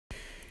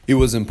It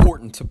was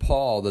important to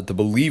Paul that the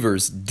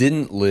believers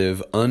didn't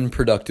live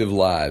unproductive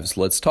lives.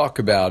 Let's talk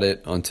about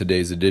it on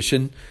today's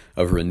edition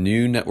of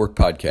Renew Network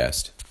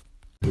Podcast.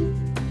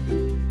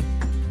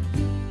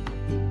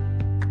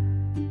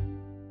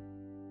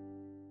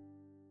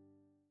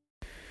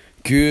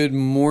 Good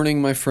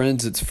morning, my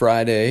friends. It's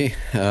Friday.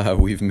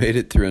 We've made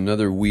it through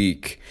another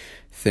week.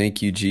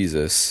 Thank you,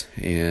 Jesus.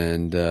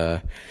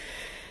 And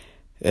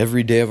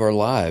every day of our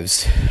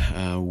lives,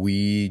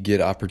 we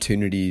get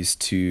opportunities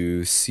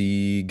to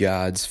see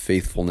God's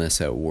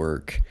faithfulness at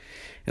work.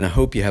 And I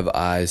hope you have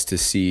eyes to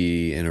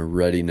see and a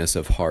readiness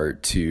of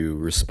heart to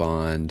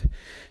respond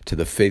to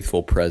the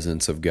faithful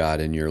presence of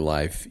God in your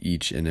life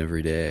each and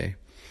every day.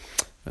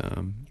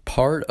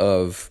 Part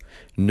of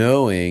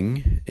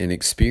knowing and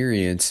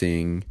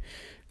experiencing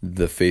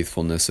the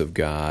faithfulness of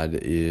God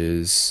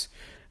is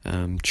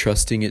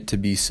trusting it to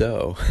be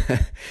so,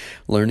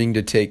 learning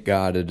to take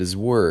God at His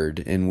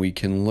word. And we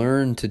can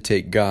learn to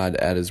take God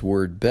at His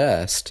word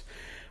best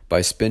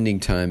by spending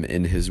time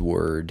in His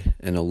word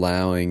and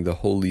allowing the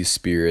Holy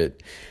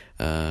Spirit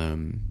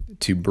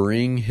to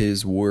bring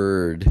His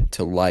word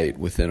to light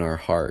within our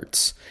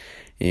hearts.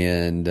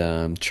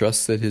 And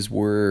trust that His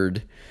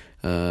word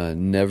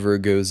never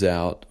goes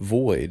out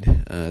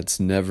void. It's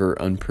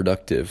never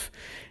unproductive.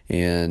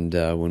 And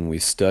when we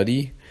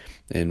study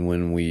and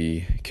when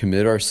we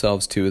commit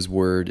ourselves to His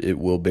word, it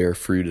will bear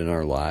fruit in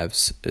our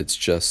lives. It's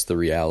just the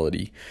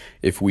reality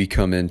if we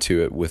come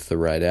into it with the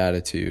right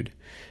attitude.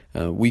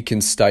 We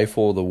can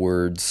stifle the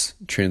word's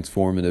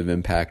transformative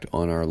impact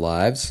on our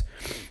lives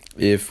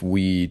if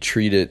we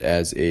treat it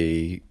as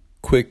a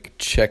quick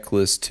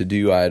checklist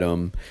to-do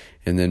item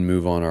and then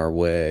move on our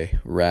way,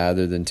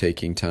 rather than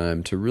taking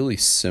time to really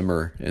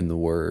simmer in the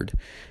Word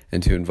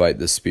and to invite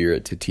the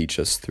Spirit to teach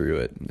us through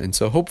it. And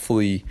so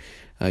hopefully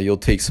you'll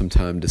take some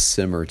time to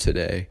simmer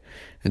today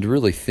and to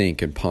really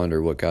think and ponder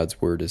what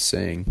God's Word is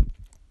saying.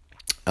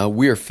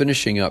 We are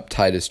finishing up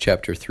Titus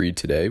chapter 3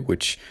 today,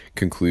 which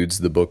concludes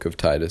the book of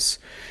Titus,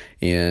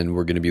 and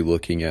we're going to be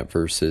looking at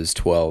verses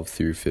 12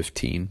 through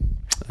 15.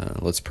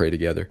 Let's pray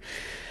together.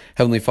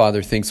 Heavenly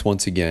Father, thanks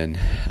once again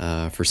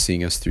for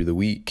seeing us through the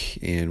week,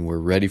 and we're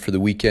ready for the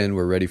weekend.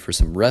 We're ready for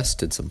some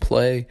rest and some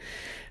play,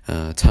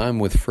 time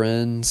with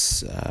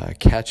friends,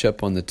 catch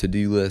up on the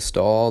to-do list,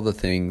 all the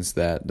things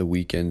that the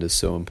weekend is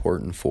so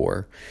important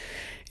for.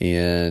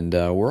 And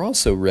we're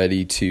also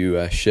ready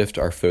to shift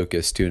our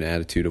focus to an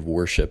attitude of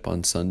worship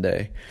on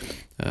Sunday,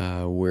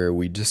 where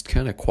we just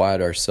kind of quiet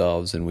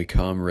ourselves and we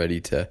come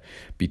ready to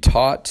be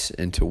taught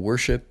and to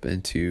worship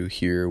and to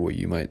hear what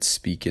you might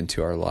speak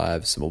into our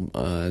lives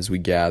as we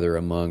gather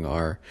among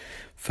our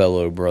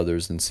fellow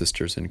brothers and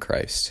sisters in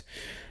Christ.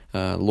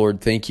 Lord,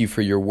 thank you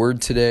for your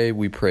word today.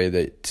 We pray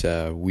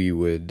that we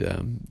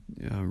would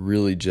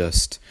really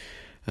just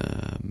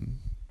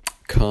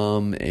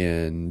come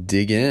and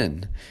dig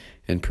in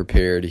and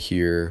prepare to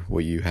hear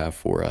what you have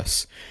for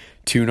us.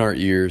 Tune our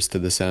ears to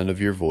the sound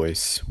of your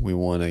voice. We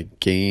want to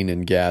gain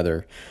and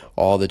gather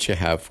all that you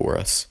have for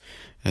us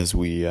as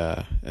we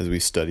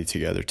study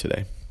together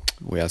today.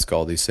 We ask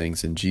all these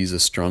things in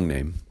Jesus' strong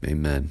name.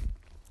 Amen.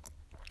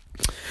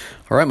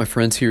 All right, my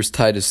friends, here's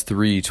Titus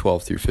 3,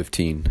 12 through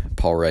 15.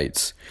 Paul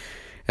writes,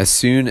 "As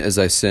soon as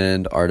I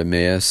send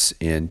Artemas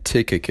and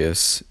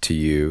Tychicus to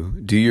you,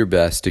 do your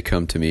best to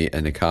come to me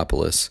at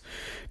Nicopolis,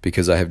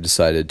 because I have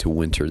decided to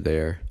winter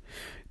there.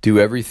 Do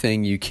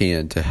everything you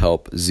can to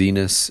help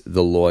Zenas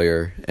the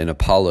lawyer and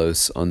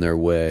Apollos on their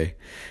way,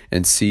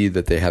 and see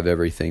that they have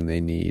everything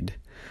they need.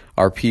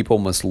 Our people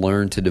must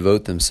learn to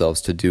devote themselves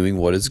to doing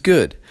what is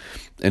good,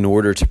 in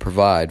order to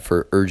provide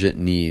for urgent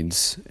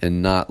needs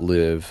and not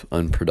live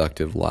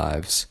unproductive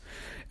lives.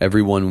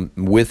 Everyone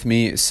with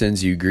me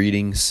sends you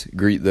greetings.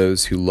 Greet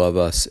those who love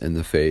us in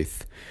the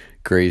faith.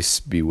 Grace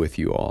be with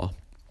you all."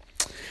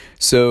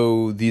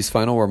 So these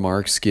final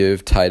remarks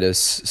give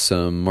Titus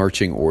some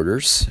marching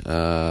orders,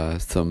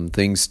 some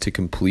things to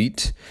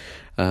complete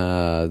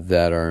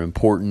that are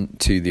important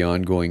to the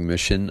ongoing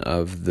mission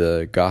of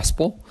the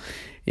gospel.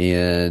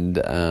 And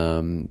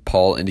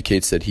Paul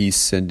indicates that he's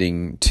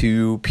sending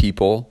two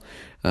people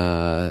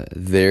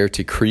there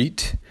to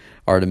Crete,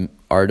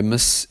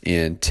 Artemas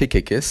and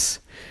Tychicus.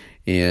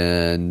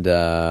 And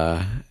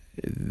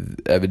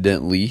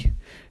evidently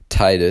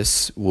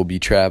Titus will be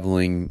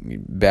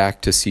traveling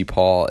back to see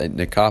Paul at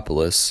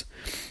Nicopolis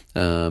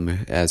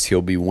as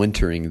he'll be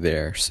wintering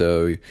there.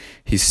 So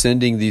he's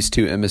sending these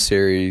two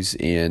emissaries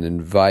and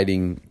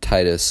inviting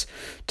Titus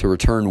to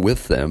return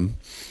with them.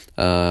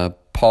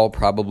 Paul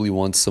probably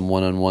wants some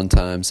one-on-one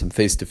time, some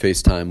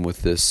face-to-face time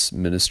with this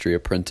ministry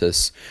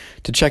apprentice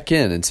to check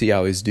in and see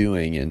how he's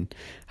doing and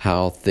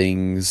how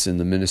things in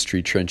the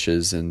ministry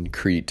trenches in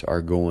Crete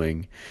are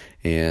going,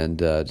 and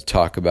to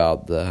talk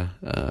about the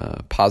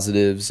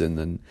positives and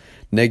the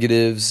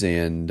negatives,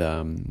 and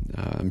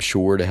I'm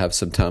sure to have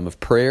some time of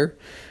prayer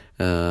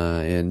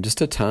and just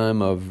a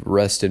time of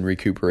rest and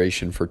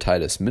recuperation for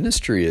Titus.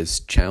 Ministry is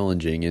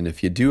challenging, and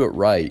if you do it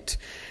right,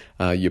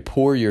 you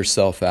pour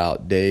yourself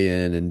out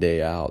day in and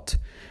day out.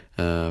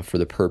 for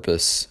the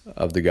purpose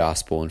of the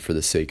gospel and for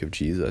the sake of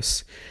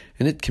Jesus.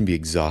 And it can be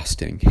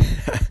exhausting.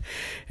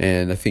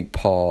 And I think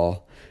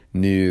Paul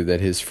knew that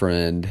his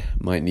friend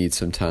might need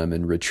some time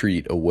in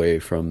retreat away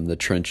from the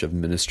trench of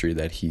ministry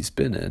that he's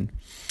been in.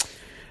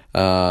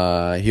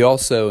 He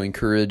also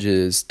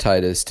encourages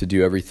Titus to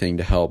do everything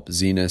to help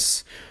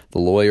Zenas, the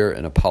lawyer,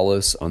 and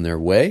Apollos on their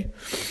way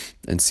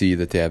and see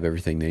that they have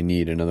everything they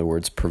need. In other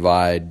words,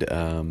 provide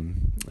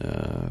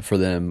for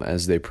them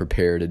as they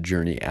prepare to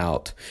journey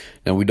out.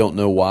 Now, we don't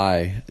know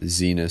why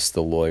Zenas,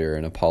 the lawyer,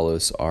 and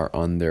Apollos are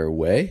on their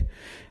way,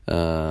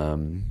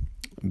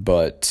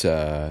 but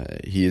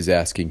he is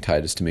asking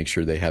Titus to make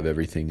sure they have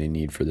everything they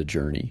need for the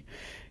journey.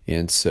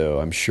 And so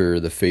I'm sure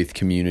the faith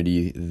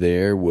community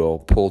there will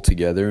pull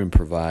together and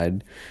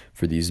provide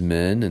for these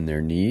men and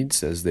their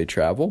needs as they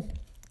travel.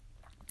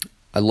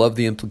 I love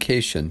the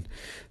implication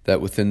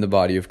that within the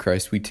body of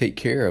Christ, we take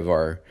care of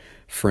our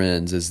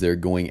friends as they're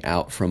going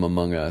out from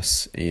among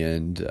us.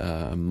 And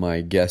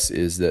my guess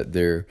is that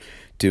they're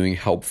doing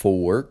helpful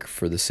work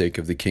for the sake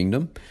of the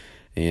kingdom.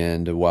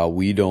 And while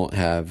we don't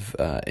have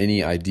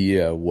any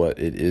idea what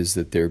it is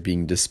that they're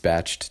being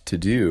dispatched to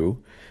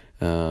do,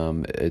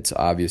 it's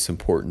obviously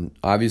important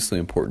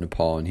to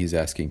Paul, and he's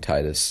asking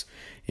Titus,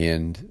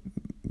 and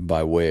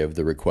by way of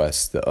the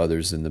request, the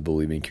others in the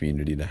believing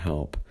community to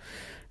help.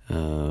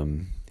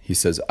 He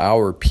says,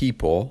 our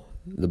people,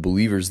 the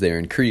believers there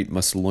in Crete,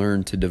 must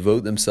learn to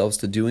devote themselves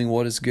to doing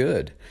what is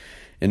good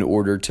in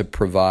order to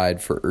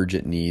provide for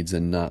urgent needs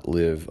and not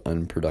live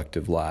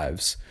unproductive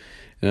lives.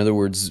 In other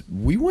words,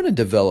 we want to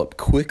develop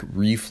quick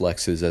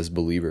reflexes as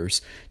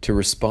believers to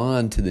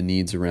respond to the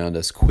needs around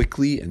us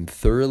quickly and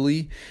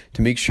thoroughly,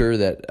 to make sure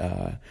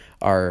that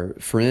our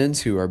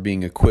friends who are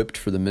being equipped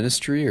for the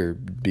ministry or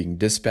being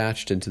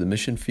dispatched into the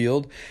mission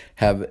field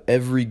have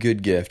every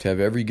good gift,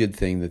 have every good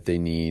thing that they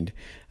need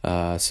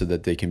so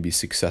that they can be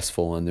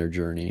successful on their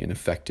journey and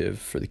effective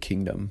for the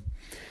kingdom.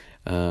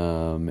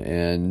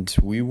 And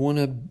we want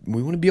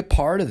to be a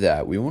part of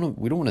that. We don't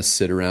want to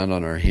sit around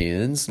on our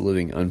hands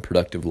living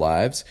unproductive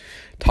lives,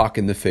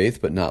 talking the faith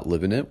but not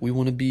living it. We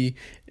want to be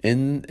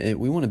in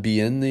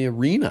the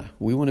arena.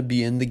 We want to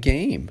be in the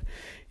game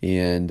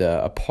and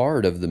a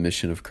part of the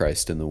mission of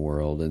Christ in the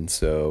world. And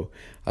so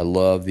I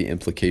love the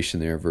implication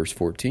there of verse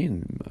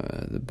 14.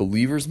 The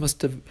believers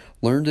must have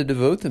learned to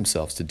devote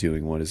themselves to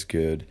doing what is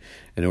good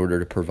in order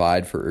to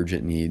provide for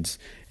urgent needs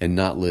and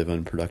not live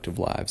unproductive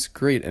lives.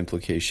 Great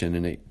implication,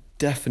 and it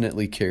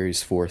definitely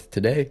carries forth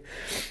today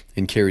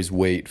and carries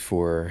weight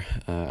for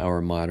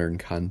our modern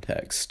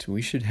context.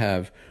 We should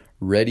have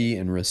ready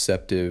and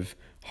receptive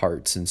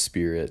hearts and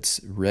spirits,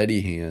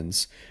 ready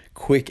hands,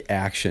 quick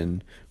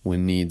action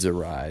when needs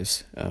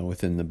arise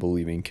within the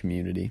believing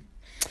community.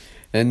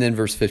 And then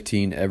verse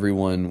 15,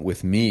 everyone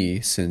with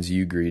me sends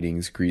you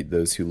greetings. Greet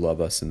those who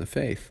love us in the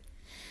faith.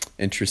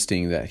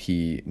 Interesting that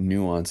he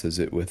nuances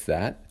it with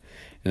that.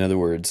 In other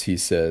words, he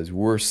says,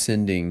 we're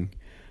sending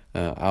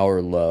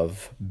our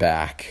love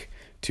back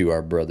to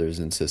our brothers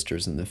and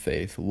sisters in the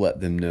faith.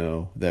 Let them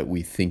know that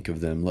we think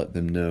of them. Let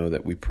them know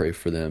that we pray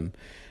for them.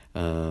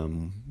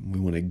 We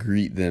want to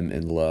greet them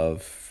in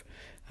love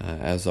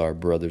as our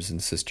brothers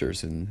and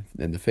sisters in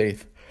the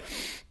faith.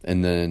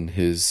 And then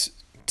his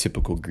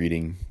typical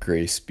greeting,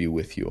 grace be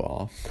with you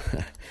all.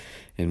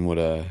 And what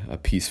a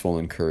peaceful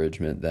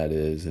encouragement that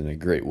is, and a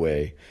great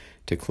way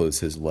to close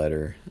his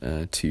letter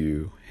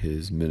to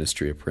his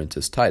ministry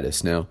apprentice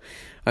Titus. Now,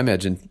 I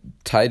imagine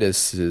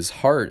Titus's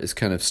heart is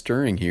kind of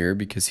stirring here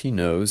because he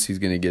knows he's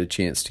going to get a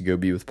chance to go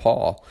be with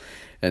Paul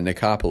at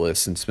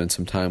Nicopolis and spend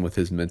some time with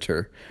his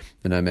mentor.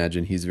 And I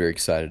imagine he's very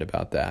excited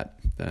about that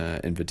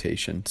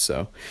invitation.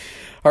 So,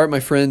 all right,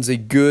 my friends, a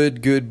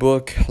good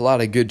book, a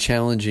lot of good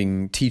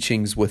challenging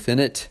teachings within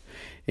it.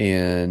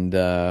 And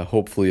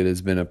hopefully it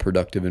has been a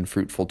productive and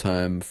fruitful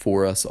time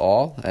for us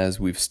all as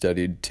we've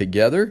studied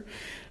together.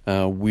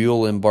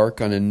 We'll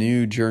embark on a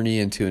new journey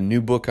into a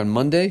new book on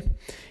Monday,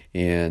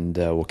 and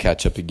we'll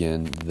catch up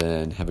again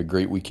then. Have a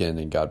great weekend,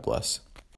 and God bless.